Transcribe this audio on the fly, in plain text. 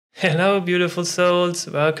Hello, beautiful souls.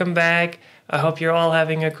 Welcome back. I hope you're all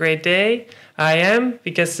having a great day. I am,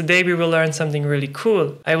 because today we will learn something really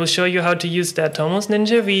cool. I will show you how to use the Atomos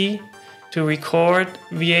Ninja V to record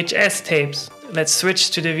VHS tapes. Let's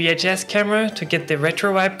switch to the VHS camera to get the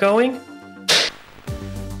retro vibe going.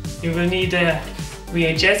 You will need a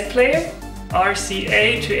VHS player,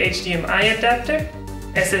 RCA to HDMI adapter,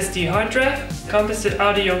 SSD hard drive, composite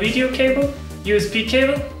audio video cable, USB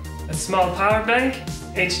cable, a small power bank,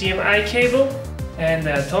 HDMI cable, and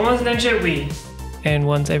the Atomos Ninja V. And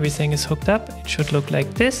once everything is hooked up, it should look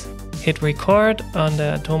like this. Hit record on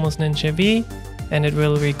the Atomos Ninja V and it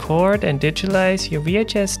will record and digitalize your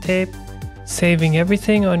VHS tape, saving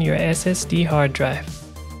everything on your SSD hard drive.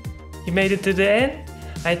 You made it to the end?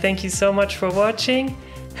 I thank you so much for watching.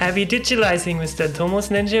 Happy digitalizing with the Atomos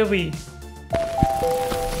Ninja V.